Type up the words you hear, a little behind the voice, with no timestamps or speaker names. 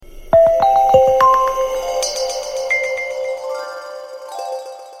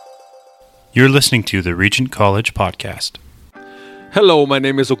You're listening to the Regent College Podcast. Hello, my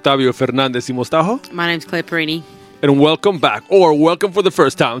name is Octavio Fernandez y Mostajo. My name's Claire Perini. And welcome back, or welcome for the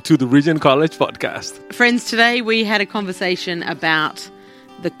first time, to the Regent College Podcast. Friends, today we had a conversation about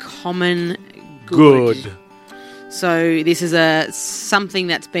the common good. So this is something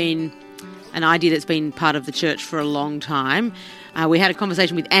that's been an idea that's been part of the church for a long time. We had a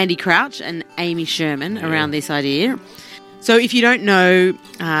conversation with Andy Crouch and Amy Sherman around this idea. So if you don't know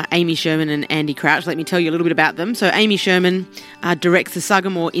Amy Sherman and Andy Crouch, let me tell you a little bit about them. So Amy Sherman directs the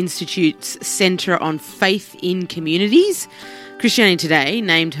Sagamore Institute's Centre on Faith in Communities. Christianity Today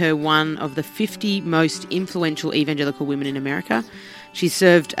named her one of the 50 most influential evangelical women in America. She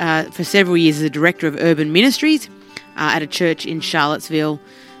served for several years as a director of urban ministries at a church in Charlottesville.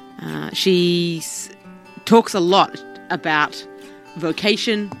 She talks a lot about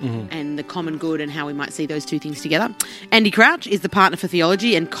vocation and the common good and how we might see those two things together. Andy Crouch is the partner for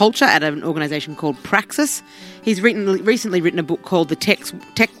theology and culture at an organisation called Praxis. He's recently written a book called The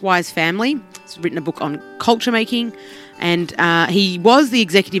Tech-Wise Family. He's written a book on culture making, and he was the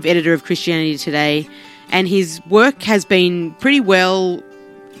executive editor of Christianity Today, and his work has been pretty well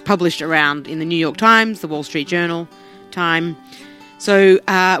published around in the New York Times, the Wall Street Journal, Time. So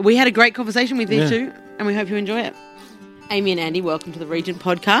we had a great conversation with these two, and we hope you enjoy it. Amy and Andy, welcome to the Regent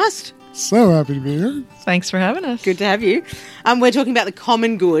Podcast. So happy to be here. Thanks for having us. Good to have you. We're talking about the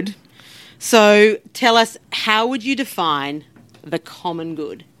common good. So tell us, how would you define the common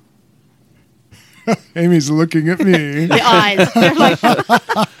good? Amy's looking at me. The eyes. They're like,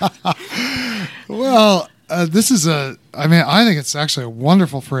 Well, this is I think it's actually a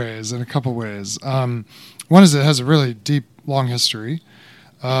wonderful phrase in a couple ways. One is it has a really deep, long history.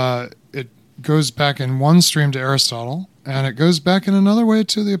 It goes back in one stream to Aristotle, and it goes back in another way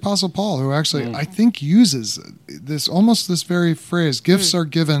to the Apostle Paul, who actually, I think, uses this very phrase, gifts are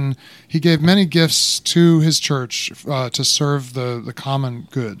given. He gave many gifts to his church to serve the common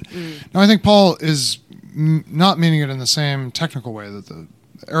good. Now, I think Paul is not meaning it in the same technical way that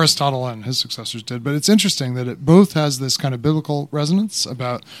Aristotle and his successors did, but it's interesting that it both has this kind of biblical resonance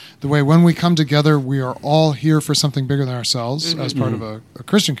about the way when we come together, we are all here for something bigger than ourselves as part of a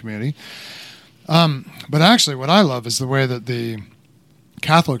Christian community. But actually, what I love is the way that the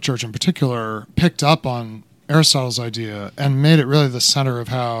Catholic Church in particular picked up on Aristotle's idea and made it really the center of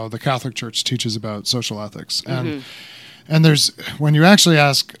how the Catholic Church teaches about social ethics. And there's, when you actually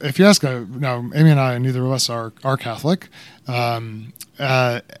ask, if you ask, now Amy and I, neither of us are Catholic, and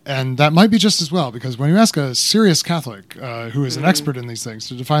that might be just as well, because when you ask a serious Catholic who is an expert in these things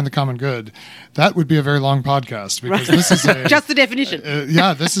to define the common good, that would be a very long podcast, because this is just the definition.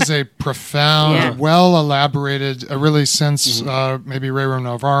 This is a profound, well elaborated, really since maybe Rerum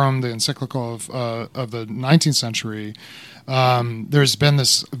Novarum, the encyclical of the 19th century. There's been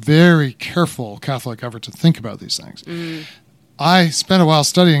this very careful Catholic effort to think about these things. I spent a while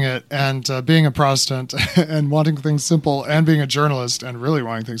studying it, and being a Protestant and wanting things simple, and being a journalist and really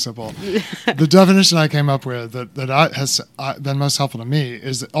wanting things simple, the definition I came up with that has been most helpful to me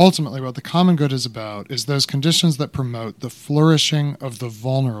is that ultimately what the common good is about is those conditions that promote the flourishing of the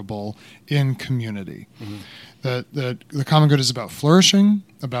vulnerable in community. That the common good is about flourishing,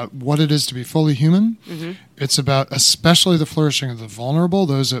 about what it is to be fully human. It's about especially the flourishing of the vulnerable,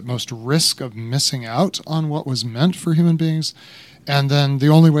 those at most risk of missing out on what was meant for human beings. And then the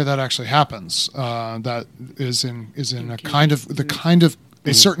only way that actually happens, that is in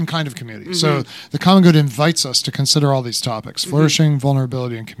a certain kind of community. So the common good invites us to consider all these topics: flourishing,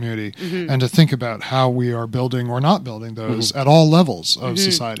 vulnerability, and community, and to think about how we are building or not building those at all levels of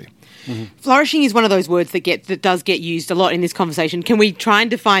society. Flourishing is one of those words that does get used a lot in this conversation. Can we try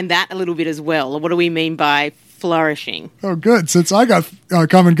and define that a little bit as well? Or what do we mean by flourishing? Oh, good. Since I got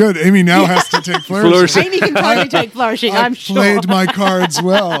common good, Amy now has to take flourishing. Amy can totally take flourishing, I'm sure. Played my cards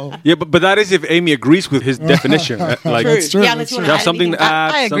well. Yeah, but that is if Amy agrees with his definition. Like, That's true. Yeah, let's have something to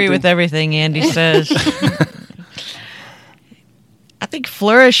add. I agree with everything Andy says. I think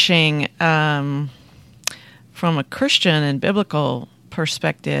flourishing, from a Christian and biblical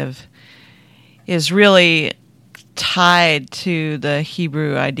perspective, is really tied to the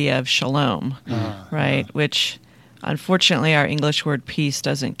Hebrew idea of shalom, right? Which, unfortunately, our English word peace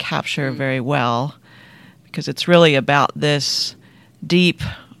doesn't capture very well, because it's really about this deep,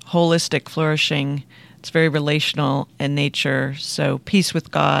 holistic flourishing. It's very relational in nature. So peace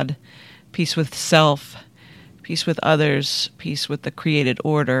with God, peace with self, peace with others, peace with the created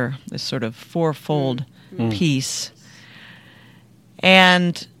order, this sort of fourfold peace.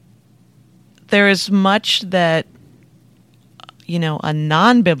 And there is much that, a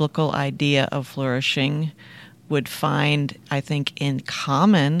non-biblical idea of flourishing would find, I think, in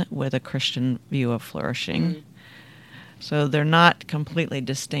common with a Christian view of flourishing. So they're not completely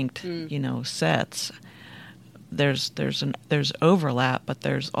distinct, sets. There's overlap, but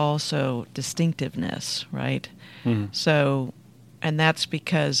there's also distinctiveness, right? So, and that's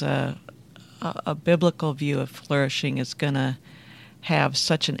because a biblical view of flourishing is going to have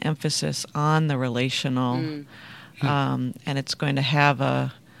such an emphasis on the relational, and it's going to have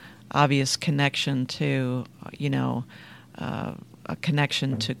a obvious connection to, a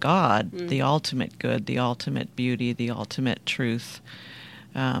connection to God, the ultimate good, the ultimate beauty, the ultimate truth,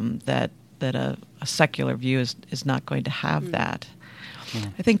 that a secular view is not going to have that.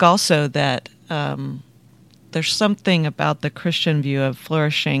 I think also that there's something about the Christian view of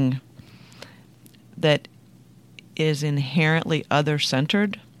flourishing that is inherently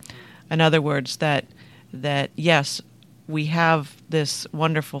other-centered. In other words, that yes, we have this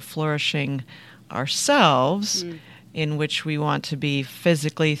wonderful flourishing ourselves in which we want to be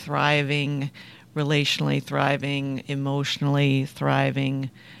physically thriving, relationally thriving, emotionally thriving,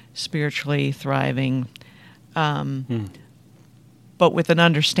 spiritually thriving, but with an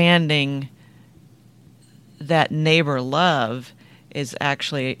understanding that neighbor love is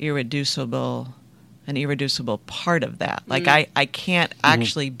actually an irreducible part of that. Like I can't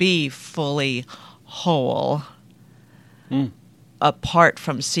actually be fully whole apart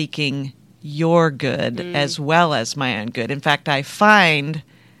from seeking your good as well as my own good. In fact, I find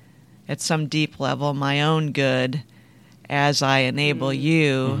at some deep level my own good as I enable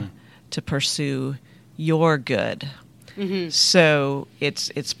you to pursue your good. So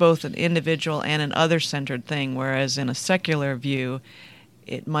it's both an individual and an other-centered thing, whereas in a secular view,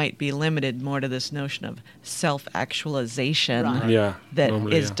 it might be limited more to this notion of self-actualization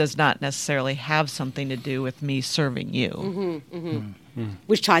that does not necessarily have something to do with me serving you.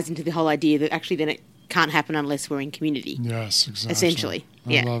 Which ties into the whole idea that actually then it can't happen unless we're in community. Yes, exactly. Essentially.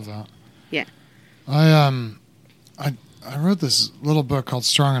 I love that. Yeah. I wrote this little book called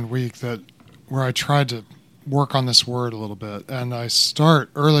Strong and Weak where I tried to work on this word a little bit. And I start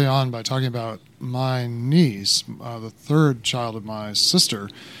early on by talking about my niece, the third child of my sister,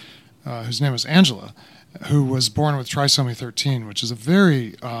 whose name was Angela, who was born with trisomy 13, which is a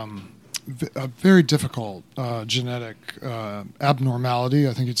very difficult genetic abnormality.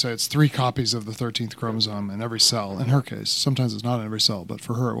 I think you'd say it's 3 copies of the 13th chromosome in every cell. In her case, sometimes it's not in every cell, but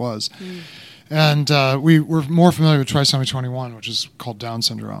for her it was. And we were more familiar with trisomy 21, which is called Down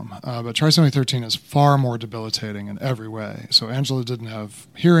syndrome. But trisomy 13 is far more debilitating in every way. So Angela didn't have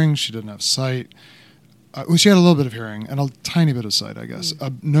hearing. She didn't have sight. She had a little bit of hearing and a tiny bit of sight, I guess.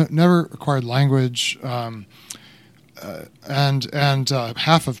 Never acquired language. And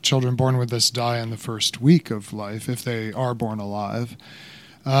half of children born with this die in the first week of life, if they are born alive.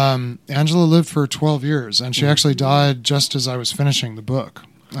 Angela lived for 12 years, and she actually died just as I was finishing the book.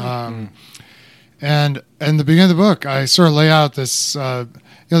 And in the beginning of the book, I sort of lay out this,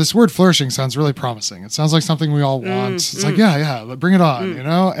 this word flourishing sounds really promising. It sounds like something we all want. It's like, bring it on,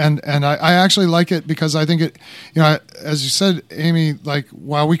 And I actually like it because I think it, as you said, Amy, like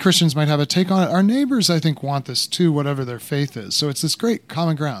while we Christians might have a take on it, our neighbors, I think, want this too, whatever their faith is. So it's this great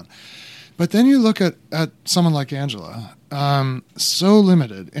common ground. But then you look at someone like Angela, so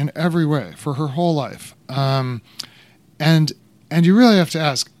limited in every way for her whole life. And you really have to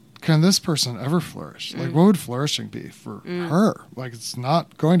ask, can this person ever flourish? Like, what would flourishing be for her? Like, it's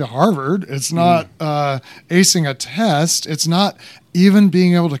not going to Harvard. It's not acing a test. It's not even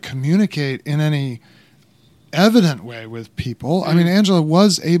being able to communicate in any evident way with people. I mean, Angela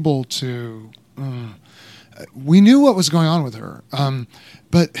was able to... we knew what was going on with her.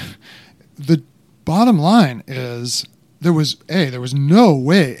 But the bottom line is... There was no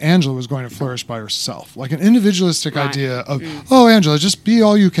way Angela was going to flourish by herself. Like an individualistic idea of, Angela, just be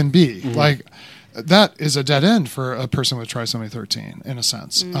all you can be. Like that is a dead end for a person with trisomy 13, in a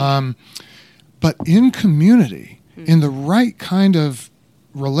sense. But in community, in the right kind of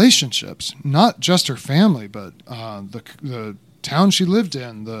relationships, not just her family, but the town she lived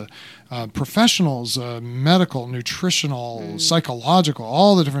in, the professionals, medical, nutritional, psychological,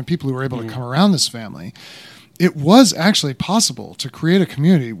 all the different people who were able to come around this family, it was actually possible to create a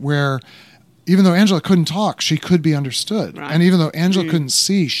community where even though Angela couldn't talk, she could be understood. Right. And even though Angela couldn't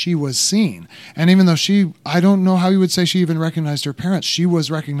see, she was seen. And even though I don't know how you would say she even recognized her parents, she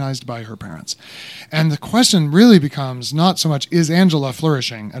was recognized by her parents. And the question really becomes not so much, is Angela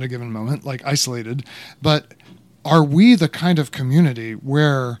flourishing at a given moment, like isolated, but are we the kind of community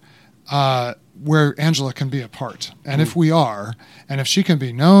where Angela can be a part? And if we are, and if she can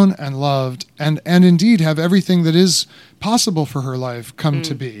be known and loved and indeed have everything that is possible for her life come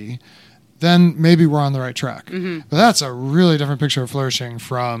to be, then maybe we're on the right track. But that's a really different picture of flourishing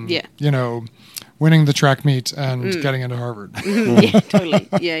from, winning the track meet and getting into Harvard. Yeah, totally.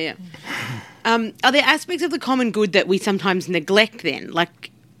 Yeah. Are there aspects of the common good that we sometimes neglect then?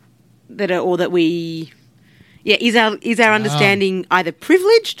 Like, is our understanding either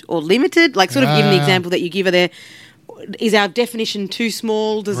privileged or limited? Like, sort of given the example that you give her there, is our definition too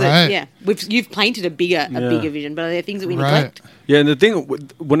small? Does it? Yeah, you've painted a bigger vision, but are there things that we neglect? Yeah, and the thing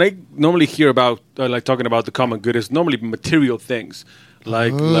when I normally hear about like talking about the common good is normally material things.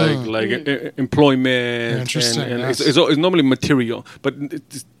 Like employment, and it's normally material, but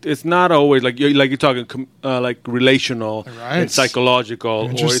it's not always like you're talking like relational and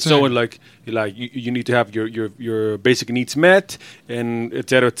psychological, or it's always like you need to have your basic needs met and et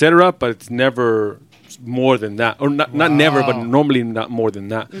cetera, but it's never more than that, or not never, but normally not more than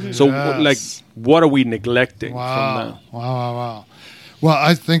that. So like, what are we neglecting from that? Wow. Well,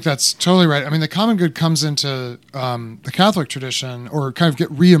 I think that's totally right. I mean, the common good comes into the Catholic tradition, or kind of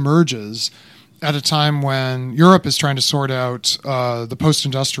reemerges at a time when Europe is trying to sort out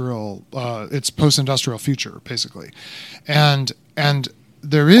the its post-industrial future, basically, and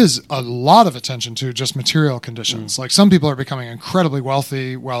there is a lot of attention to just material conditions. Like, some people are becoming incredibly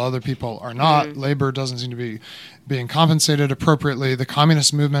wealthy while other people are not. Labor doesn't seem to be being compensated appropriately. The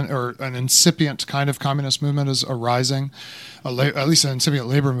communist movement, or an incipient kind of communist movement, is arising, at least an incipient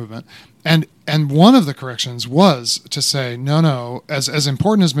labor movement. And one of the corrections was to say, no, as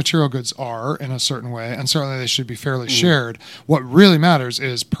important as material goods are in a certain way, and certainly they should be fairly shared, what really matters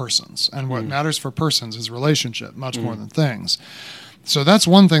is persons. And what matters for persons is relationship, much more than things. So that's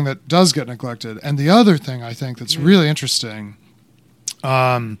one thing that does get neglected. And the other thing I think that's really interesting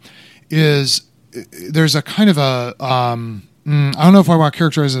is there's a kind of a, I don't know if I want to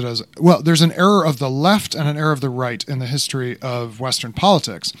characterize it as, well, there's an error of the left and an error of the right in the history of Western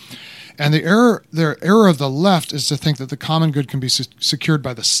politics. And the error of the left is to think that the common good can be secured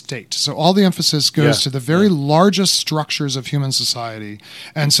by the state. So all the emphasis goes to the very largest structures of human society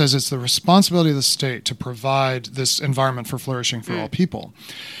and says it's the responsibility of the state to provide this environment for flourishing for all people.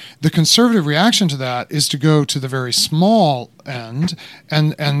 The conservative reaction to that is to go to the very small end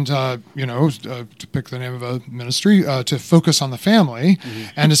and to pick the name of a ministry, to focus on the family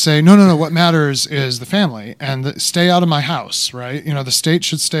and to say, no, what matters is the family, and stay out of my house, right? The state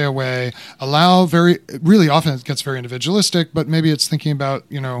should stay away, really often it gets very individualistic, but maybe it's thinking about,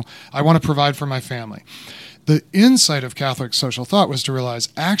 I want to provide for my family. The insight of Catholic social thought was to realize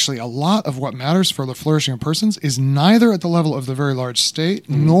actually a lot of what matters for the flourishing of persons is neither at the level of the very large state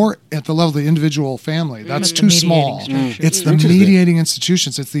nor at the level of the individual family. That's too small. It's the mediating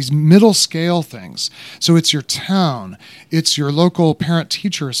institutions. It's these middle scale things. So it's your town. It's your local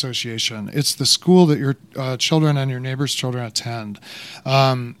parent-teacher association. It's the school that your children and your neighbors' children attend.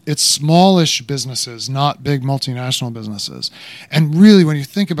 It's smallish businesses, not big multinational businesses. And really, when you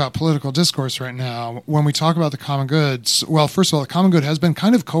think about political discourse right now, when we talk about the common good, well, first of all, the common good has been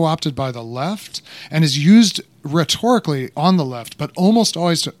kind of co-opted by the left and is used rhetorically on the left, but almost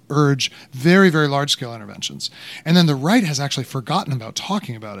always to urge very, very large-scale interventions. And then the right has actually forgotten about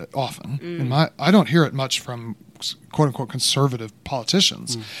talking about it often. I don't hear it much from quote-unquote conservative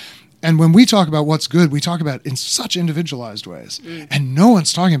politicians. And when we talk about what's good, we talk about it in such individualized ways. And no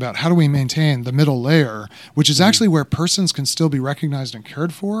one's talking about how do we maintain the middle layer, which is actually where persons can still be recognized and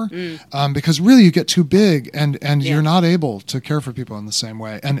cared for, because really you get too big and you're not able to care for people in the same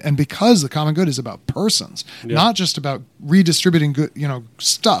way. And because the common good is about persons, not just about redistributing good,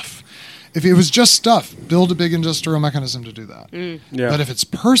 stuff. If it was just stuff, build a big industrial mechanism to do that. But if it's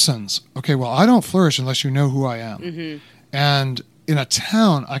persons, okay, well, I don't flourish unless you know who I am. And in a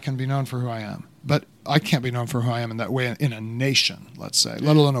town, I can be known for who I am, but I can't be known for who I am in that way in a nation, let's say,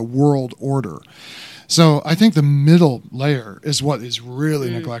 let alone a world order. So I think the middle layer is what is really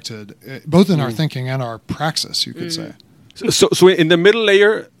neglected, both in our thinking and our praxis, you could say. So in the middle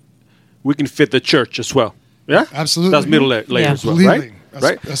layer, we can fit the church as well. Yeah, absolutely. That's middle layer as well, right?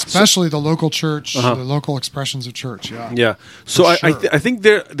 Right, especially the local church, the local expressions of church. Yeah. So I think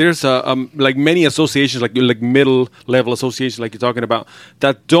there's like many associations, like middle level associations, like you're talking about,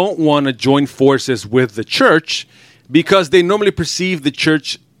 that don't want to join forces with the church because they normally perceive the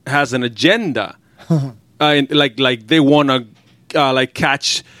church has an agenda, like they want to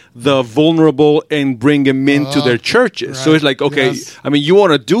catch the vulnerable and bring them into their churches. Right. So it's like, okay, I mean, you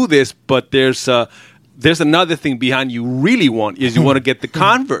want to do this, but there's another thing behind you really want is you want to get the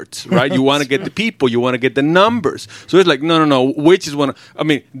converts, right? You want to get the people. You want to get the numbers. So it's like, no. Which is one? I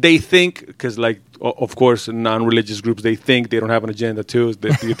mean, they think, because like, of course, non-religious groups, they think they don't have an agenda too.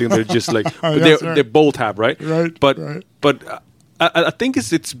 They think they're just like, they both have, right? Right. But I think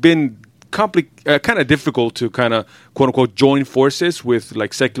it's been kind of difficult to kind of quote unquote join forces with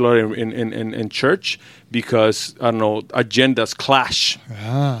like secular and church because I don't know, agendas clash.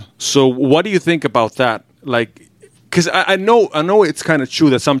 So what do you think about that? Like, because I know it's kind of true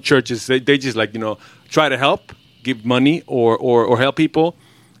that some churches they just like try to help, give money or help people,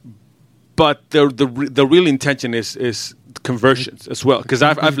 but the real intention is conversions as well. Because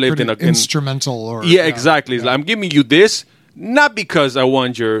I've lived in instrumental or exactly. Yeah. Like, I'm giving you this. Not because I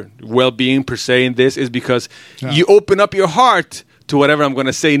want your well-being per se in this, is because you open up your heart to whatever I'm going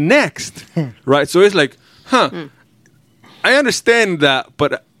to say next, right? So it's like, I understand that,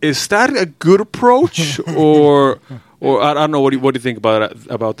 but is that a good approach, or I don't know? What do you think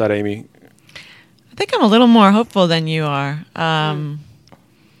about that, Amy? I think I'm a little more hopeful than you are.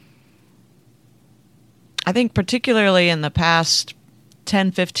 I think particularly in the past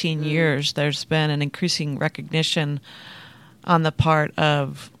 10, 15 years, there's been an increasing recognition on the part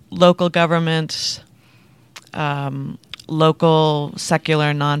of local governments, local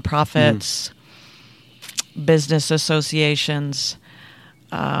secular nonprofits, business associations,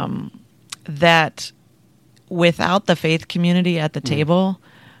 that without the faith community at the table,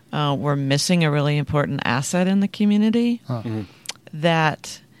 we're missing a really important asset in the community,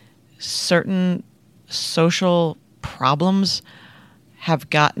 that certain social problems have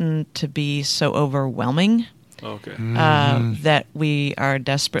gotten to be so overwhelming that we are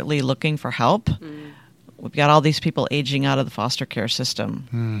desperately looking for help. We've got all these people aging out of the foster care system.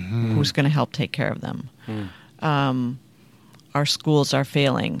 Who's going to help take care of them? Our schools are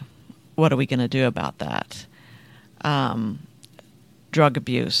failing. What are we going to do about that? Drug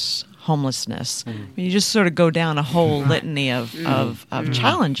abuse, homelessness. I mean, you just sort of go down a whole litany of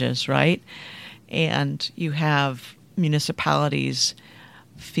challenges, right? And you have municipalities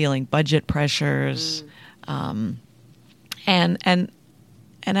feeling budget pressures. And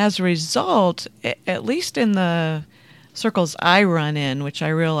as a result, at least in the circles I run in, which I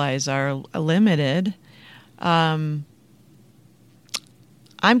realize are limited, I'm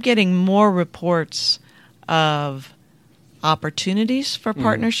getting more reports of opportunities for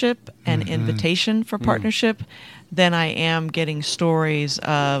partnership and invitation for partnership than I am getting stories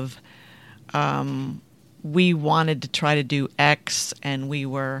of we wanted to try to do X and we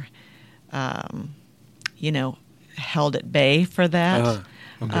were held at bay for that.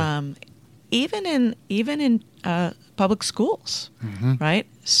 Even in public schools, right?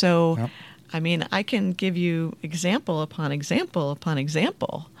 So, I mean, I can give you example upon example upon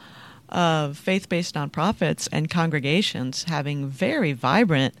example of faith-based nonprofits and congregations having very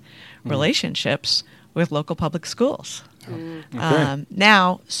vibrant relationships with local public schools.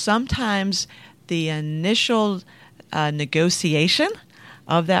 Now, sometimes the initial negotiation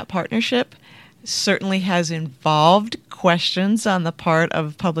of that partnership certainly has involved questions on the part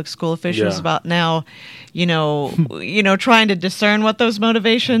of public school officials about now, trying to discern what those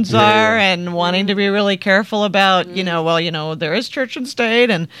motivations are and wanting to be really careful about, there is church and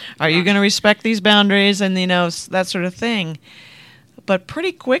state, and are you going to respect these boundaries, and that sort of thing. But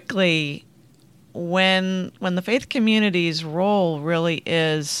pretty quickly, when the faith community's role really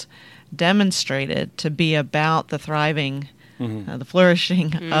is demonstrated to be about the thriving, the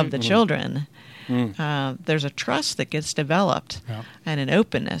flourishing of the children, there's a trust that gets developed and an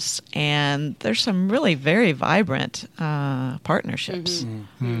openness, and there's some really very vibrant partnerships.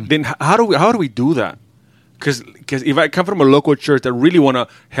 Then how do we do that? Because if I come from a local church that really want to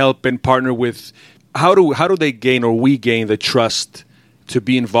help and partner with, how do they gain or we gain the trust to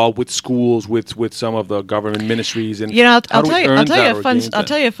be involved with schools, with some of the government ministries, and I'll tell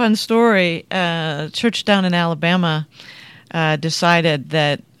you a fun story. A church down in Alabama decided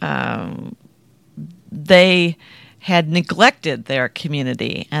that they had neglected their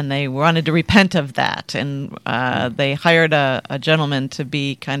community, and they wanted to repent of that. And they hired a gentleman to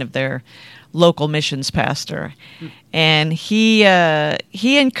be kind of their local missions pastor. And he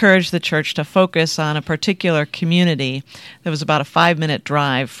encouraged the church to focus on a particular community that was about a 5-minute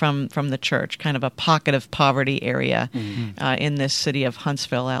drive from the church, kind of a pocket of poverty area in this city of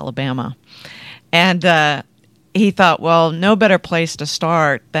Huntsville, Alabama. And he thought, well, no better place to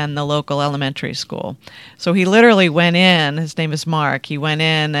start than the local elementary school. So he literally went in. His name is Mark. He went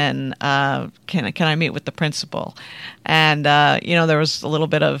in and can I meet with the principal? And there was a little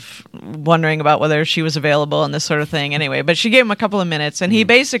bit of wondering about whether she was available and this sort of thing. Anyway, but she gave him a couple of minutes, and he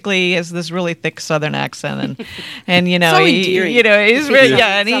basically has this really thick Southern accent, and so he's really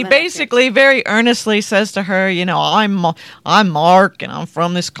and he basically very earnestly says to her, I'm Mark, and I'm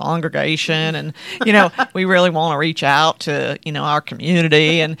from this congregation, and we really want want to reach out to, our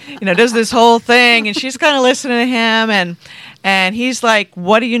community and, does this whole thing. And she's kind of listening to him and he's like,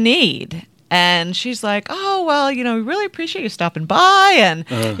 what do you need? And she's like, oh, well, we really appreciate you stopping by and,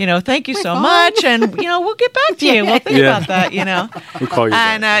 thank you so much. And, we'll get back to you. We'll think about that, We'll call you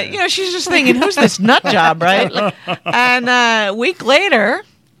and, back. She's just thinking, who's this nut job, right? And a week later,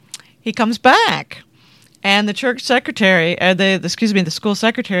 he comes back. And the church secretary, the school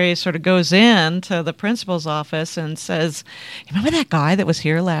secretary sort of goes in to the principal's office and says, "Remember that guy that was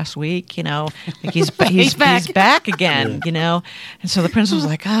here last week? He's back again. And so the principal's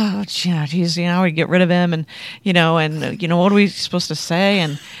like, "Oh, geez, we get rid of him, and what are we supposed to say?"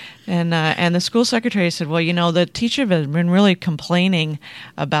 And the school secretary said, well, the teacher has been really complaining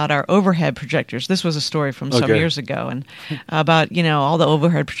about our overhead projectors. This was a story from some years ago, and about, all the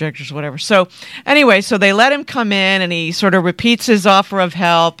overhead projectors, whatever. So anyway, so they let him come in, and he sort of repeats his offer of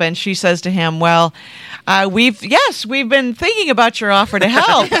help, and she says to him, well, we've been thinking about your offer to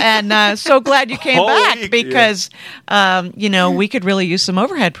help, and so glad you came back, because, we could really use some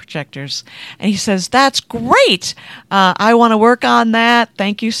overhead projectors. And he says, that's great. I want to work on that.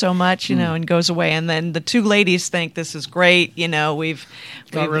 Thank you so much, and goes away. And then the two ladies think this is great. We've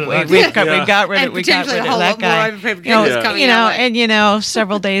got rid of that guy. And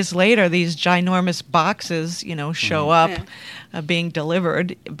several days later, these ginormous boxes, show up. Being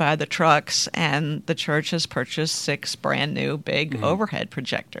delivered by the trucks, and the church has purchased 6 brand new big overhead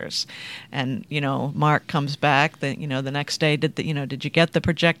projectors. And Mark comes back the next day. Did you get the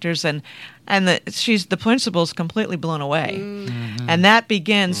projectors? And the principal's completely blown away. And that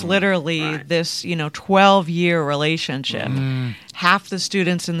begins literally this 12-year relationship. Half the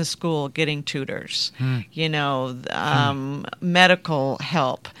students in the school getting tutors, medical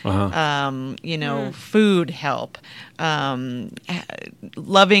help, food help,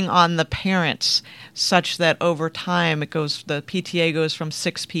 loving on the parents, such that over time the PTA goes from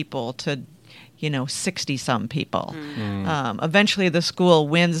 6 people to 60-some people. Eventually, the school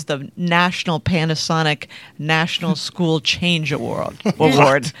wins the National Panasonic National School Change Award.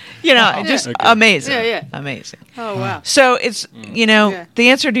 Amazing. Amazing. Oh, wow. So it's, the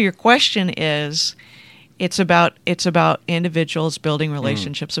answer to your question is, it's about individuals building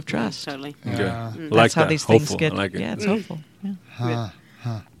relationships of trust. Totally. Yeah. That's how these things get. Like it. Yeah, it's hopeful. Yeah.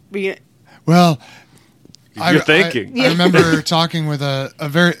 Well, you're thinking. I remember talking with a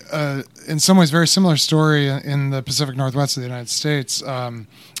very, in some ways, very similar story in the Pacific Northwest of the United States, a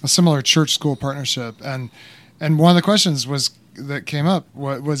similar church-school partnership, and one of the questions that came up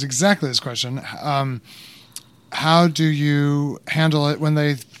was exactly this question: how do you handle it when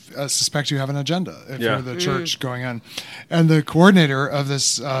they suspect you have an agenda if you're the church going in? And the coordinator of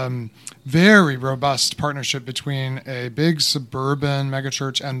this very robust partnership between a big suburban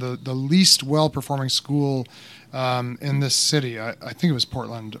megachurch and the least well-performing school in this city, I think it was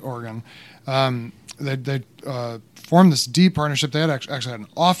Portland, Oregon, they formed this deep partnership. They had actually had an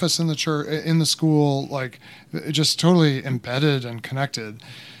office in the church, in the school, like just totally embedded and connected.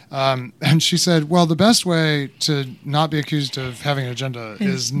 And she said, well, the best way to not be accused of having an agenda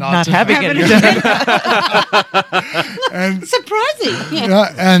is not to having an agenda. And surprising.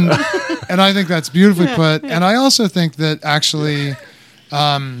 Yeah, and I think that's beautifully put. And I also think that actually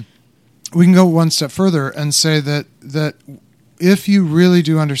we can go one step further and say that if you really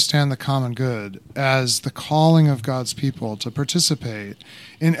do understand the common good as the calling of God's people to participate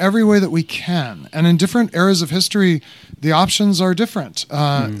in every way that we can, and in different eras of history, the options are different.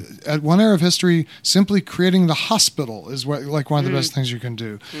 At one era of history, simply creating the hospital is one of the best things you can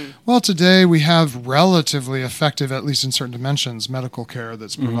do. Well, today we have relatively effective, at least in certain dimensions, medical care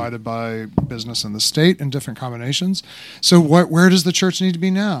that's provided by business and the state in different combinations. So where does the church need to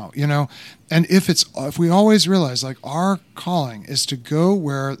be now? And if we always realize, like, our calling is to go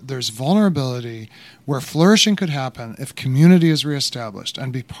where there's vulnerability, where flourishing could happen if community is reestablished,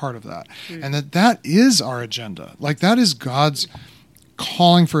 and be part of that. And that is our agenda. Like, that is God's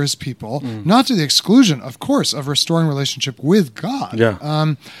calling for his people, not to the exclusion, of course, of restoring relationship with God.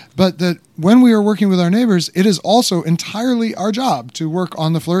 But that when we are working with our neighbors, it is also entirely our job to work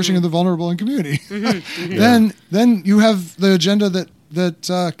on the flourishing of the vulnerable in community. Then you have the agenda that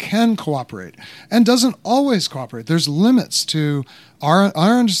can cooperate and doesn't always cooperate. There's limits to our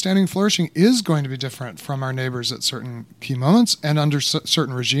understanding. Flourishing is going to be different from our neighbors at certain key moments and under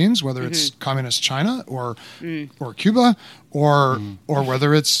certain regimes, whether it's communist China or Cuba or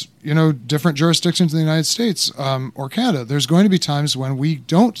whether it's different jurisdictions in the United States or Canada. There's going to be times when we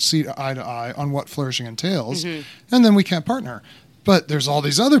don't see eye to eye on what flourishing entails, and then we can't partner. But there's all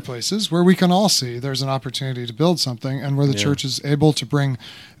these other places where we can all see there's an opportunity to build something, and where the church is able to bring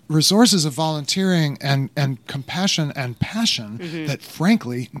resources of volunteering and compassion and passion that,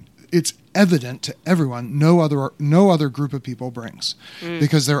 frankly, it's evident to everyone no other group of people brings.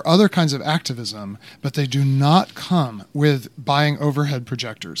 Because there are other kinds of activism, but they do not come with buying overhead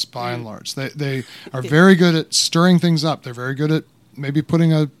projectors, by and large. They are very good at stirring things up. They're very good at maybe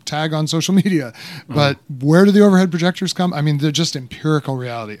putting a tag on social media. But where do the overhead projectors come? I mean, they're just empirical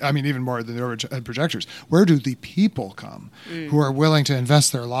reality. I mean, even more than the overhead projectors. Where do the people come who are willing to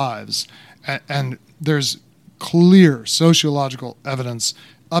invest their lives? And there's clear sociological evidence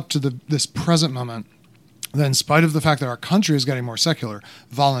up to this present moment that, in spite of the fact that our country is getting more secular,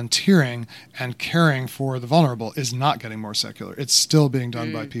 volunteering and caring for the vulnerable is not getting more secular. It's still being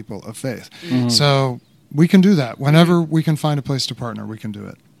done by people of faith. So we can do that. Whenever we can find a place to partner, we can do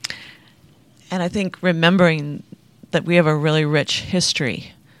it. And I think remembering that we have a really rich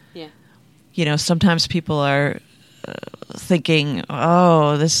history. Yeah. You know, sometimes people are thinking,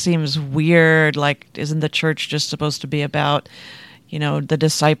 oh, this seems weird. Like, isn't the church just supposed to be about, you know, the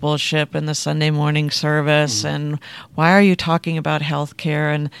discipleship and the Sunday morning service? And why are you talking about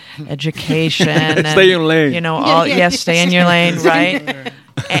healthcare and education? And, stay in your lane. You know, stay in your lane, right?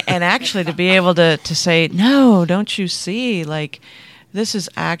 And actually to be able to say, no, don't you see, like, this is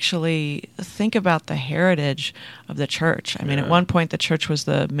actually, think about the heritage of the church. I mean, at one point, the church was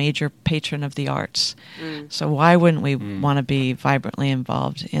the major patron of the arts. So why wouldn't we want to be vibrantly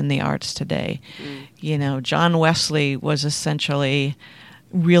involved in the arts today? You know, John Wesley was essentially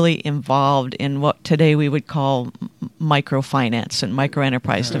really involved in what today we would call microfinance and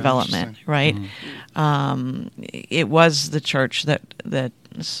microenterprise development, right? It was the church that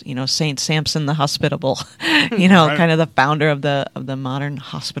you know, Saint Samson the Hospitable, you know, kind of the founder of the modern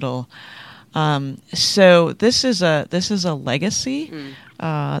hospital. So this is a legacy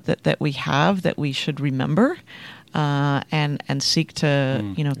that we have, that we should remember and seek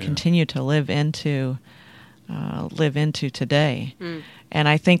to continue to live into today. And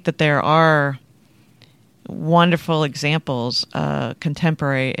I think that there are wonderful examples,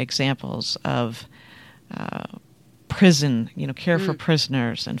 contemporary examples of prison, you know, care for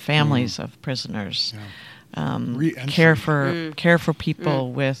prisoners and families of prisoners, care for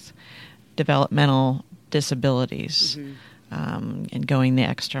people with developmental disabilities, and going the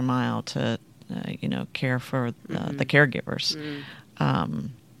extra mile to, care for the caregivers,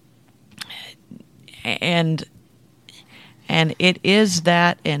 and it is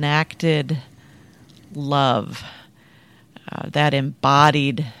that enacted love, that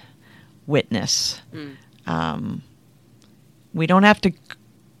embodied witness. We don't have to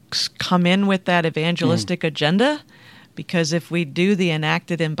come in with that evangelistic agenda, because if we do the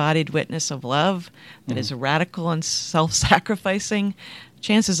enacted embodied witness of love that is radical and self-sacrificing,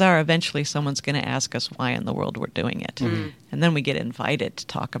 chances are eventually someone's going to ask us why in the world we're doing it. And then we get invited to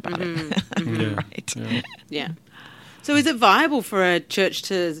talk about it. Right? Yeah. So is it viable for a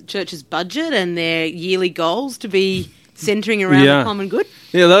church's budget and their yearly goals to be centering around the common good?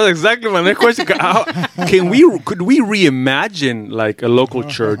 Yeah, that's exactly my next question. Could we reimagine like a local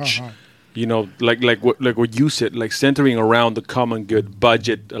church, you know, like what you said, like centering around the common good,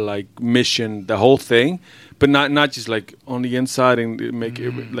 budget, like mission, the whole thing, but not just like on the inside and make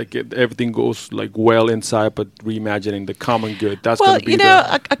it like everything goes like well inside, but reimagining the common good. That's going to be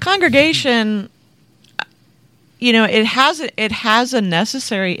a congregation. You know, it has a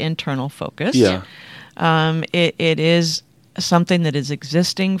necessary internal focus. Yeah. It is something that is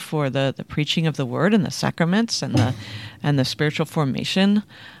existing for the preaching of the word and the sacraments and the spiritual formation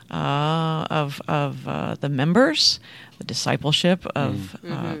of the members, the discipleship of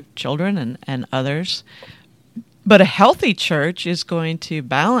children and others. But a healthy church is going to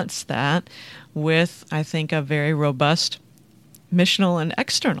balance that with, I think, a very robust missional and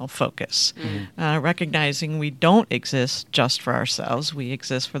external focus, recognizing we don't exist just for ourselves. We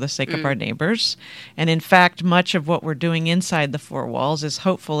exist for the sake of our neighbors. And in fact, much of what we're doing inside the four walls is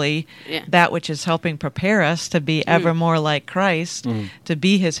hopefully that which is helping prepare us to be ever more like Christ, to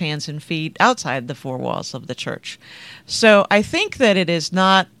be his hands and feet outside the four walls of the church. So I think that it is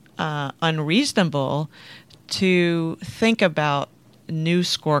not unreasonable to think about new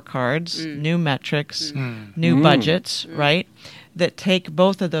scorecards, new metrics, new budgets, right? That take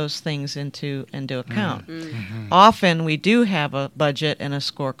both of those things into account. Often we do have a budget and a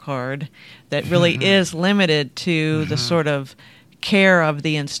scorecard that really is limited to the sort of care of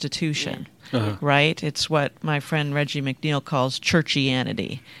the institution, right? It's what my friend Reggie McNeil calls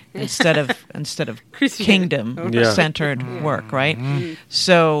churchianity instead of kingdom-centered work, right?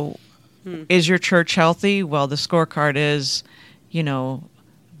 So is your church healthy? Well, the scorecard is,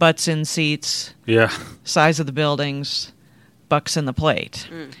 butts in seats, size of the buildings, bucks in the plate.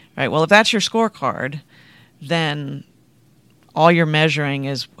 Right? Well, if that's your scorecard, then all you're measuring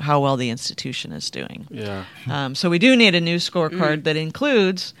is how well the institution is doing. Yeah. So we do need a new scorecard that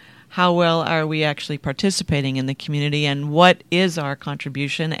includes how well are we actually participating in the community, and what is our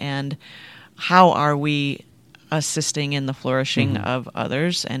contribution, and how are we assisting in the flourishing of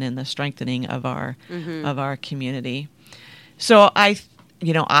others and in the strengthening of our community. So I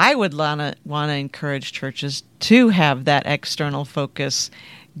would want to encourage churches to have that external focus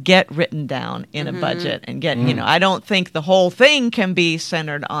get written down in a budget and get, I don't think the whole thing can be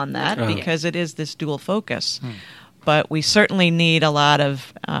centered on that because it is this dual focus. But we certainly need a lot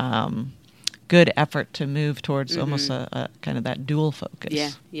of good effort to move towards almost a kind of that dual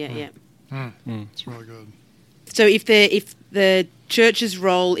focus. Yeah. It's really good. So if the church's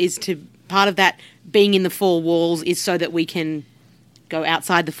role is to, part of that being in the four walls is so that we can go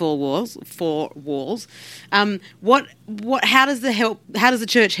outside the four walls. How does the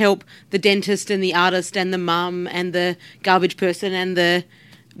church help the dentist and the artist and the mum and the garbage person and the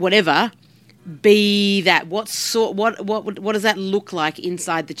whatever be that? What does that look like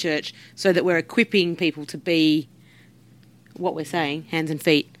inside the church so that we're equipping people to be what we're saying, hands and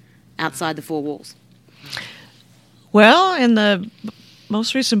feet, outside the four walls? Well, in the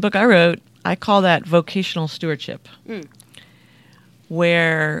most recent book I wrote, I call that vocational stewardship,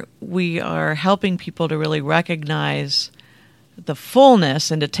 where we are helping people to really recognize the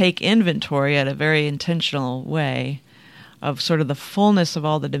fullness and to take inventory at a very intentional way of sort of the fullness of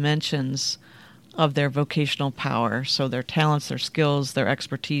all the dimensions of their vocational power. So their talents, their skills, their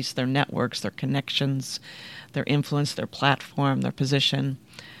expertise, their networks, their connections, their influence, their platform, their position,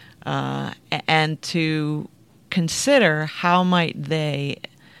 and to consider how might they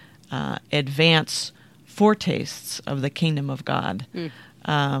advance foretastes of the kingdom of God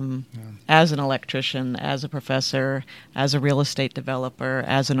as an electrician, as a professor, as a real estate developer,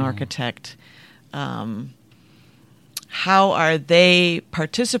 as an architect. How are they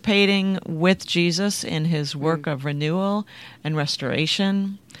participating with Jesus in his work of renewal and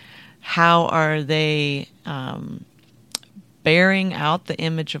restoration? How are they bearing out the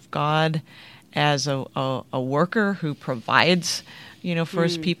image of God as a worker who provides, for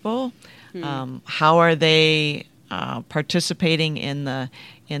his people? How are they participating in the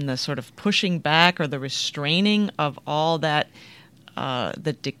sort of pushing back or the restraining of all that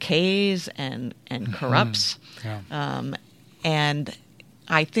that decays and corrupts? And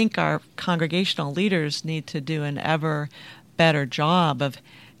I think our congregational leaders need to do an ever better job of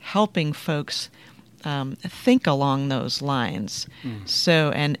helping folks think along those lines.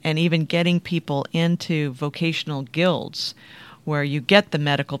 So, and even getting people into vocational guilds where you get the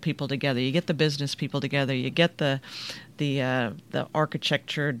medical people together, you get the business people together, you get the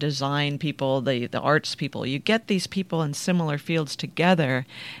architecture design people, the arts people. You get these people in similar fields together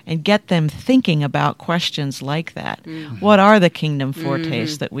and get them thinking about questions like that. What are the kingdom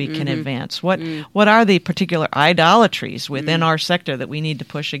foretastes that we can advance? What are the particular idolatries within our sector that we need to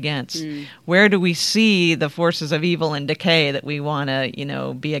push against? Where do we see the forces of evil and decay that we want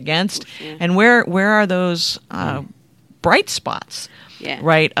to, be against? And where are those bright spots?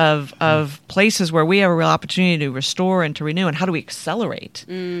 Right, of places where we have a real opportunity to restore and to renew, and how do we accelerate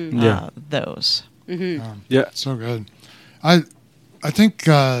those? So good. I think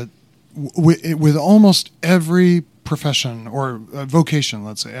with almost every profession or vocation,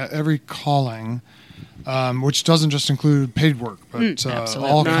 let's say, every calling, which doesn't just include paid work, but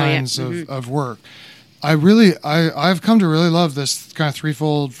all kinds of work. I've come to really love this kind of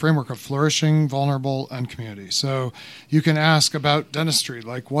threefold framework of flourishing, vulnerable, and community. So you can ask about dentistry,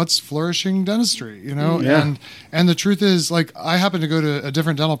 like what's flourishing dentistry, And the truth is, like, I happen to go to a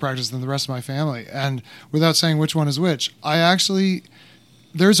different dental practice than the rest of my family, and without saying which one is which,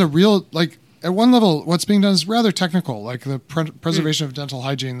 there's a real, like, at one level, what's being done is rather technical, like the preservation of dental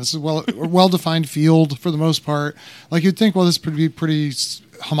hygiene. This is a well-defined field for the most part. Like, you'd think, well, this would be pretty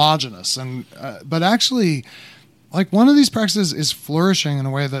homogenous, but actually, like, one of these practices is flourishing in a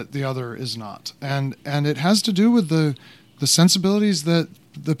way that the other is not, and it has to do with the sensibilities that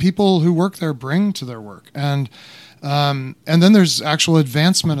the people who work there bring to their work, and then there's actual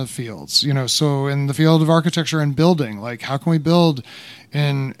advancement of fields. So in the field of architecture and building, like, how can we build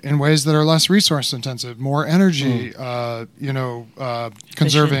in ways that are less resource intensive, more energy,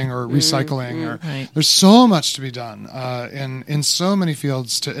 conserving or recycling. There's so much to be done in so many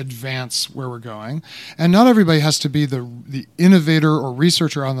fields to advance where we're going. And not everybody has to be the innovator or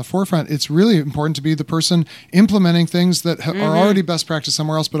researcher on the forefront. It's really important to be the person implementing things that are already best practice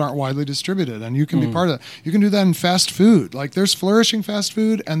somewhere else but aren't widely distributed. And you can be part of that. You can do that in fast food. Like there's flourishing fast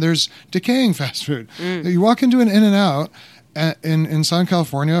food and there's decaying fast food. You walk into an In-N-Out in Southern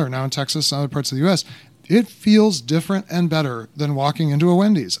California or now in Texas and other parts of the U.S., it feels different and better than walking into a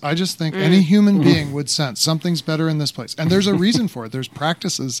Wendy's. I just think any human being would sense something's better in this place. And there's a reason for it. There's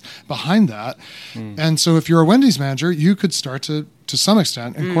practices behind that. And so if you're a Wendy's manager, you could start to some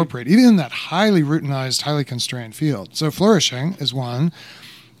extent, incorporate, even in that highly routinized, highly constrained field. So flourishing is one.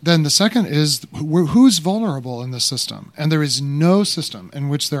 Then the second is who's vulnerable in the system. And there is no system in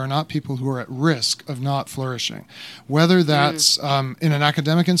which there are not people who are at risk of not flourishing. Whether that's in an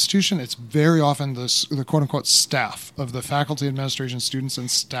academic institution, it's very often the quote-unquote staff of the faculty, administration, students,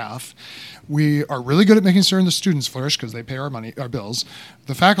 and staff. We are really good at making certain the students flourish because they pay our bills.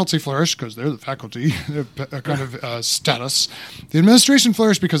 The faculty flourish because they're the faculty, a kind of status. The administration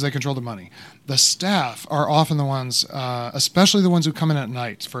flourish because they control the money. The staff are often the ones, especially the ones who come in at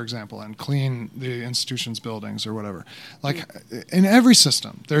night, for example, and clean the institution's buildings or whatever. Like in every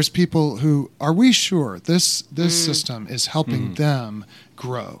system, there's people who, are we sure this system is helping them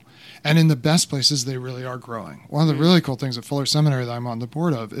grow? And in the best places, they really are growing. One of the really cool things at Fuller Seminary that I'm on the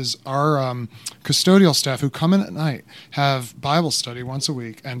board of is our custodial staff who come in at night have Bible study once a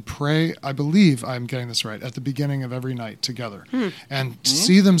week and pray, I believe I'm getting this right, at the beginning of every night together. And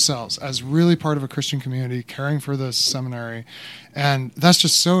see themselves as really part of a Christian community, caring for this seminary. And that's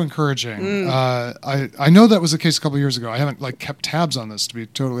just so encouraging. I know that was the case a couple of years ago. I haven't kept tabs on this, to be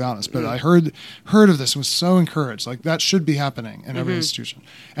totally honest, but I heard of this and was so encouraged. Like that should be happening in every institution.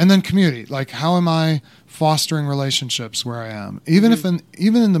 And then community, like how am I fostering relationships where I am? Even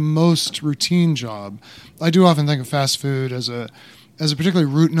in the most routine job, I do often think of fast food as a particularly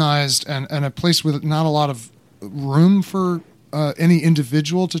routinized and a place with not a lot of room for any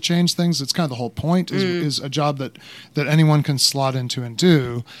individual to change things. It's kind of the whole point is a job that anyone can slot into and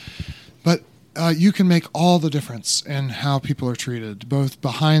do. But you can make all the difference in how people are treated, both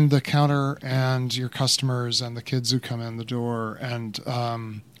behind the counter and your customers and the kids who come in the door. And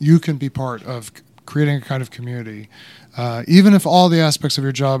you can be part of creating a kind of community, even if all the aspects of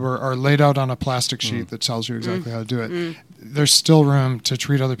your job are laid out on a plastic sheet that tells you exactly how to do it. There's still room to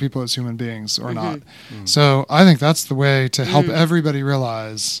treat other people as human beings or not. So I think that's the way to help everybody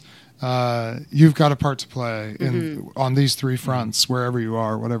realize you've got a part to play on these three fronts, wherever you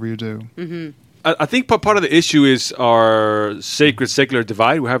are, whatever you do. I think part of the issue is our sacred secular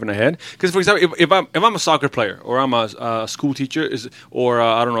divide we have in our head. Because, for example, if I'm a soccer player or I'm a school teacher, or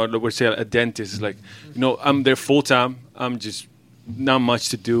I don't know, let's say a dentist, it's like, I'm there full time. I'm just not much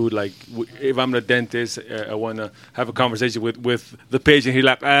to do. Like if I'm the dentist, I want to have a conversation with the patient. He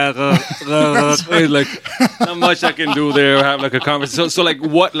like not much I can do there. Have like a conversation. So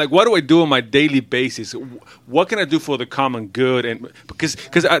what do I do on my daily basis? What can I do for the common good? And because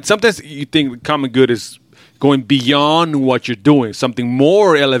sometimes you think the common good is going beyond what you're doing, something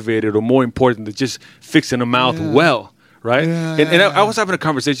more elevated or more important than just fixing a mouth well. Right? And I was having a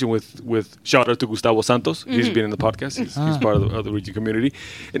conversation with shout out to Gustavo Santos. He's been in the podcast. He's part of the region community.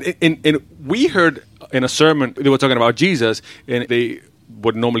 And we heard in a sermon, they were talking about Jesus, and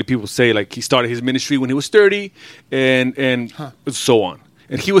what normally people say, like he started his ministry when he was 30 and so on.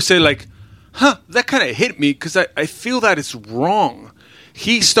 And he would say like, that kind of hit me because I feel that it's wrong.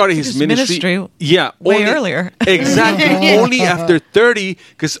 He started his ministry way earlier. Exactly. Only after 30,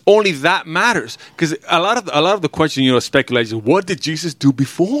 because only that matters. Because a lot of the question, speculation, what did Jesus do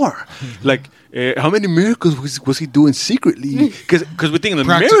before? Like, how many miracles was he doing secretly? Because we're thinking the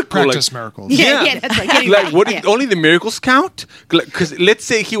practice miracles. Yeah, that's right. Only the miracles count? Because let's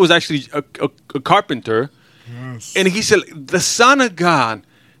say he was actually a carpenter, and he said, the Son of God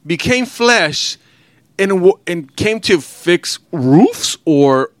became flesh and came to fix roofs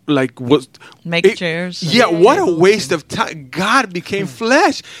or make chairs. Yeah, what a waste of time. God became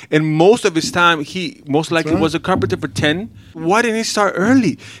flesh, and most of his time he most likely was a carpenter for 10. Why didn't he start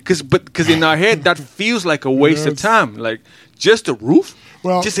early? Because in our head that feels like a waste of time. Like just a roof,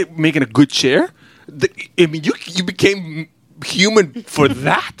 just making a good chair. You became human for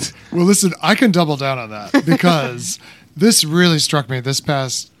that. Well, listen, I can double down on that because this really struck me this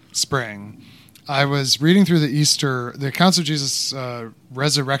past spring. I was reading through the accounts of Jesus'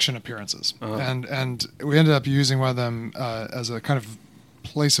 resurrection appearances, and we ended up using one of them as a kind of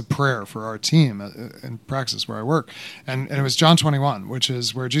place of prayer for our team in Praxis where I work. And it was John 21, which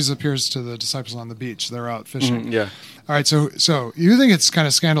is where Jesus appears to the disciples on the beach. They're out fishing. Yeah. All right, so you think it's kind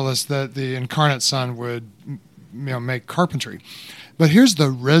of scandalous that the incarnate Son would make carpentry. But here's the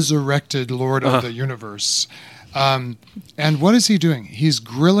resurrected Lord of the universe. And what is he doing? He's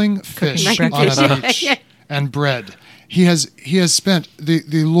grilling fish on a beach and bread. He has spent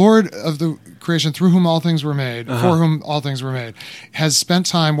the Lord of the creation, through whom all things were made, for whom all things were made, has spent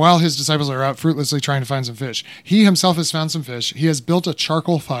time while his disciples are out fruitlessly trying to find some fish. He himself has found some fish. He has built a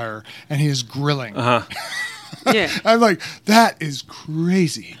charcoal fire and he is grilling. Yeah. I'm like, that is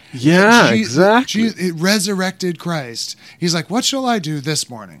crazy. Yeah, exactly. Resurrected Christ. He's like, what shall I do this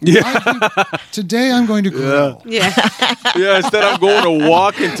morning? Yeah. Today I'm going to grill. Yeah. Yeah, instead I'm going to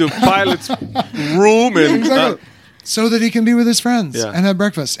walk into Pilate's room and... Exactly. So that he can be with his friends Yeah. and have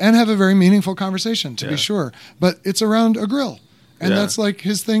breakfast and have a very meaningful conversation, to be sure. But it's around a grill. And that's like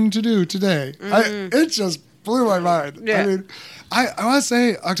his thing to do today. It just blew my mind. Yeah. I mean, I want to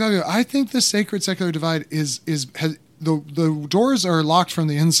say, Octavio, I think the sacred secular divide the doors are locked from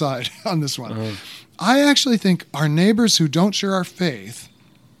the inside on this one. I actually think our neighbors who don't share our faith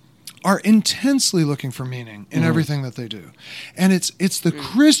are intensely looking for meaning in everything that they do. And it's the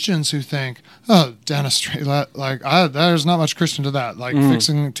Christians who think, oh, dentistry, there's not much Christian to that, like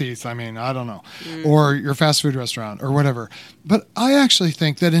fixing teeth, I mean, I don't know, or your fast food restaurant or whatever. But I actually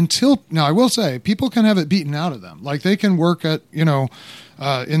think that now I will say, people can have it beaten out of them. Like they can work at,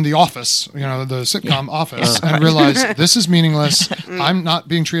 in the office, the sitcom office, and realize this is meaningless. I'm not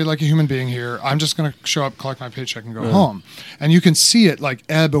being treated like a human being here. I'm just going to show up, collect my paycheck, and go home. And you can see it like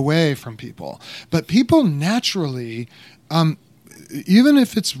ebb away from people. But people naturally, even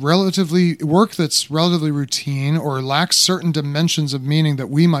if it's work that's relatively routine or lacks certain dimensions of meaning that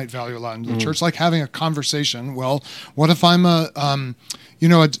we might value a lot in the church, like having a conversation. Well, what if I'm a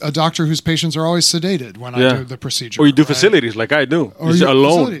doctor whose patients are always sedated when I do the procedure? Or you do facilities like I do. Or Just you do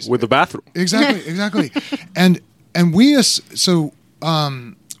alone facilities. with the bathroom. Exactly. and we assume,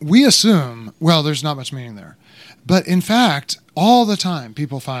 well, there's not much meaning there. But in fact, all the time,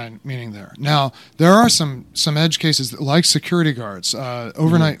 people find meaning there. Now, there are some edge cases like security guards,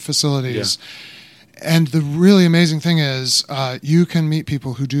 overnight facilities. Yeah. And the really amazing thing is you can meet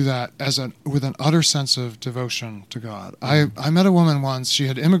people who do that with an utter sense of devotion to God. I met a woman once. She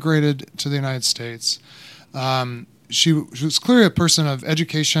had immigrated to the United States. She was clearly a person of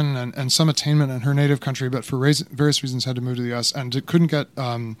education and some attainment in her native country, but for various reasons had to move to the U.S. and couldn't get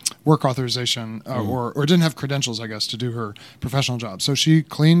work authorization or didn't have credentials, I guess, to do her professional job. So she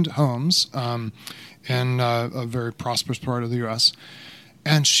cleaned homes in a very prosperous part of the U.S.,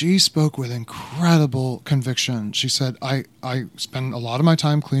 and she spoke with incredible conviction. She said, I spend a lot of my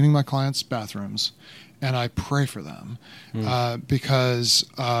time cleaning my clients' bathrooms, and I pray for them because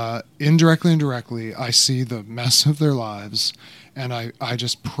indirectly and directly, I see the mess of their lives, and I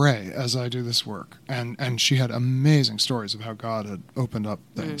just pray as I do this work. And she had amazing stories of how God had opened up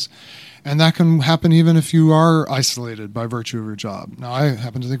things. And that can happen even if you are isolated by virtue of your job. Now, I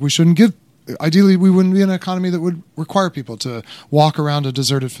happen to think we shouldn't ideally, we wouldn't be in an economy that would require people to walk around a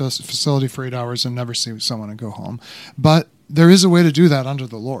deserted facility for 8 hours and never see someone and go home. But there is a way to do that under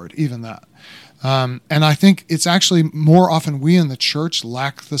the Lord, even that. And I think it's actually more often we in the church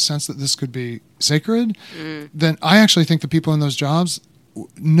lack the sense that this could be sacred than I actually think the people in those jobs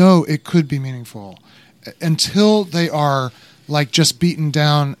know it could be meaningful until they are like just beaten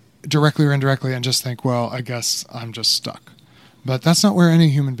down directly or indirectly and just think, well, I guess I'm just stuck. But that's not where any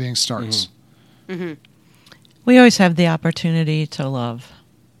human being starts. We always have the opportunity to love.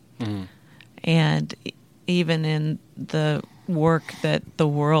 And even in the work that the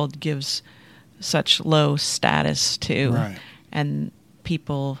world gives such low status to, Right. and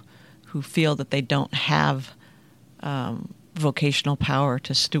people who feel that they don't have vocational power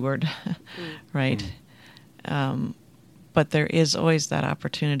to steward, right? But there is always that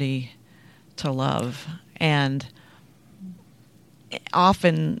opportunity to love. And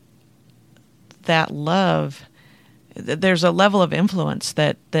often that love, there's a level of influence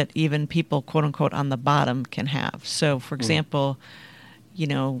that even people, quote unquote, on the bottom can have. So, for example,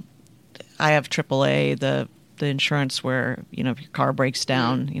 I have AAA, the insurance where, if your car breaks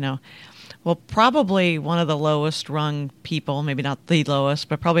down, well, probably one of the lowest rung people, maybe not the lowest,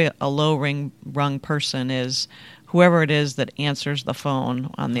 but probably a low rung person is whoever it is that answers the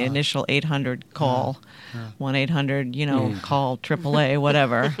phone on the initial 800 call, 1-800, call AAA,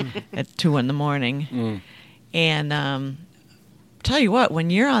 whatever, at 2 a.m. And tell you what, when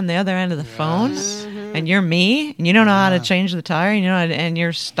you're on the other end of the phone and you're me and you don't know how to change the tire, and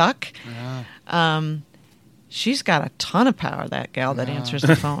you're stuck, she's got a ton of power, that gal that answers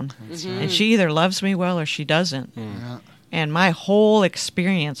the phone. And she either loves me well or she doesn't. Yeah. And my whole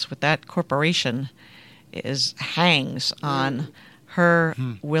experience with that corporation hangs on her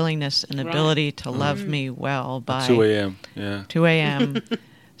willingness and ability to love me well by 2 a.m. Yeah. 2 a.m.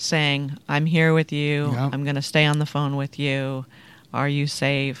 saying, I'm here with you. Yeah. I'm going to stay on the phone with you. Are you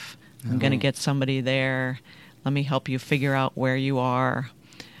safe? I'm going to get somebody there. Let me help you figure out where you are.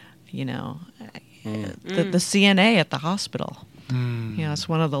 You know, the CNA at the hospital. You know, it's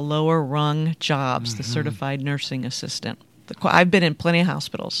one of the lower rung jobs, the certified nursing assistant. I've been in plenty of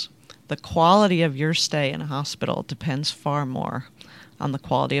hospitals. The quality of your stay in a hospital depends far more on the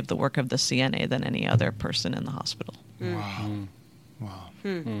quality of the work of the CNA than any other person in the hospital. Wow. Wow. I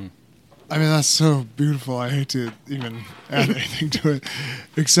mean, that's so beautiful. I hate to even add anything to it,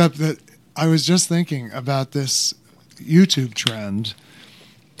 except that I was just thinking about this YouTube trend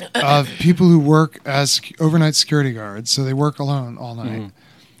of people who work as overnight security guards, so they work alone all night,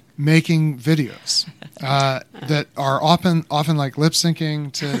 making videos that are often like lip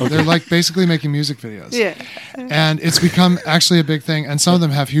syncing to. They're like basically making music videos. Yeah. And it's become actually a big thing, and some of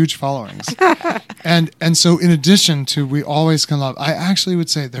them have huge followings. And so in addition to we always can love, I actually would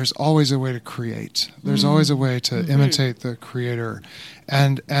say there's always a way to create. There's always a way to imitate the creator.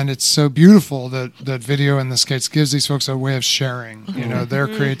 And it's so beautiful that video in this case gives these folks a way of sharing, you know, their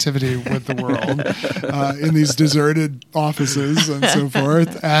creativity with the world in these deserted offices and so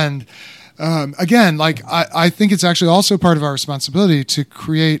forth. And again, like I think it's actually also part of our responsibility to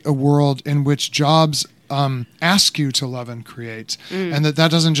create a world in which jobs ask you to love and create, and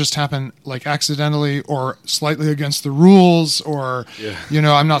that doesn't just happen like accidentally or slightly against the rules, or you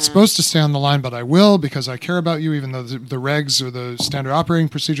know, I'm not supposed to stay on the line, but I will because I care about you, even though the regs or the standard operating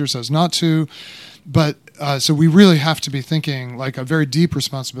procedure says not to. But so we really have to be thinking, like a very deep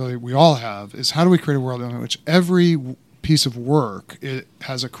responsibility we all have is how do we create a world in which every piece of work it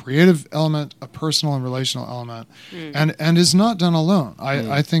has a creative element, a personal and relational element, and is not done alone.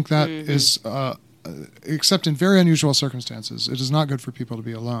 I think that is. Except in very unusual circumstances, it is not good for people to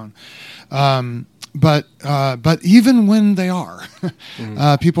be alone. But even when they are,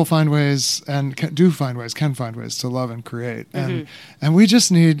 people find ways and can find ways to love and create, and we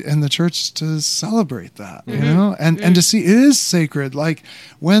just need in the church to celebrate that, you know, and to see it is sacred. Like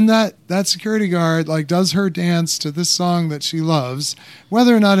when that security guard like does her dance to this song that she loves,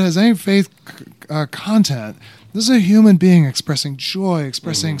 whether or not it has any faith content. This is a human being expressing joy,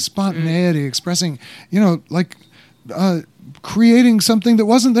 expressing spontaneity, expressing, you know, like creating something that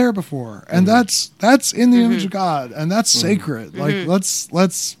wasn't there before, and that's in the image of God, and that's sacred. Like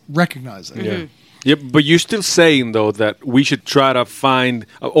let's recognize it. Yeah. Yeah, but you're still saying though that we should try to find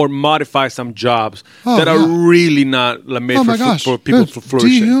or modify some jobs that are really not made for people for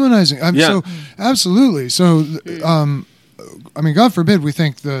flourishing. Dehumanizing. So absolutely. So I mean, God forbid we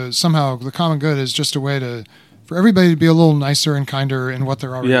think somehow the common good is just a way for everybody to be a little nicer and kinder in what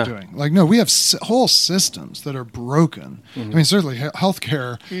they're already doing. Like, no, we have whole systems that are broken. I mean, certainly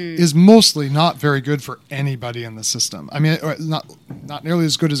healthcare is mostly not very good for anybody in the system. I mean, not nearly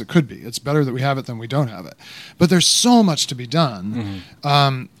as good as it could be. It's better that we have it than we don't have it. But there's so much to be done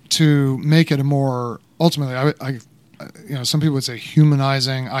to make it a more, ultimately, you know, some people would say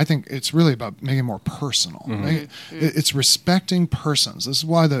humanizing. I think it's really about making it more personal. It's respecting persons. This is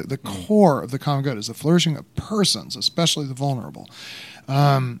why the core of the common good is the flourishing of persons, especially the vulnerable.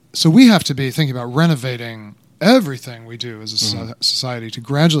 So we have to be thinking about renovating everything we do as a society to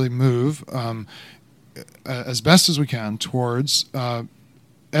gradually move as best as we can towards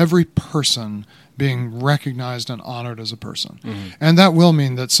every person being recognized and honored as a person. And that will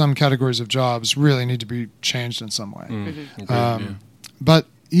mean that some categories of jobs really need to be changed in some way. But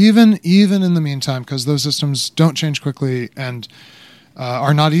even in the meantime, because those systems don't change quickly and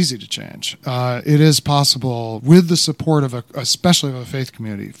are not easy to change, it is possible with the support of especially of a faith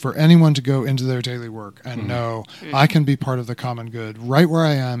community for anyone to go into their daily work and know I can be part of the common good right where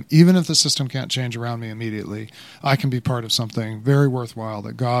I am, even if the system can't change around me immediately. I can be part of something very worthwhile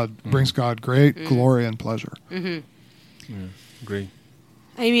that God brings God great glory and pleasure. Great.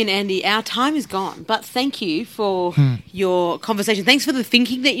 Amy and Andy, our time is gone, but thank you for your conversation. Thanks for the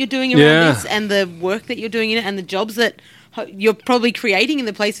thinking that you're doing around this and the work that you're doing in it and the jobs that you're probably creating in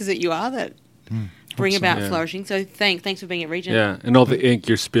the places that you are that bring about flourishing. So thanks for being at Regent. Yeah, and all the ink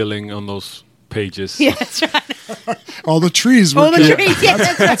you're spilling on those pages. Yeah, that's right. All the trees. All the trees, yeah,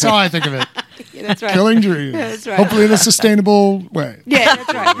 that's right. That's how I think of it. Yeah, that's right. Killing trees. Yeah, that's right. Hopefully in a sustainable way. Yeah,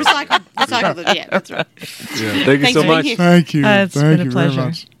 that's right. Recycle them. Yeah, that's right. Yeah, thank you so much. Thank you. It's Thank been a you pleasure. very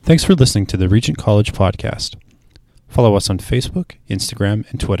much. Thanks for listening to the Regent College podcast. Follow us on Facebook, Instagram,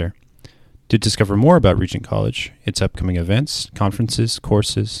 and Twitter. To discover more about Regent College, its upcoming events, conferences,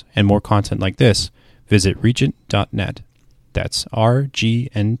 courses, and more content like this, visit regent.net. That's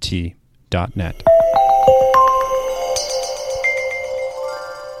rgnt.net.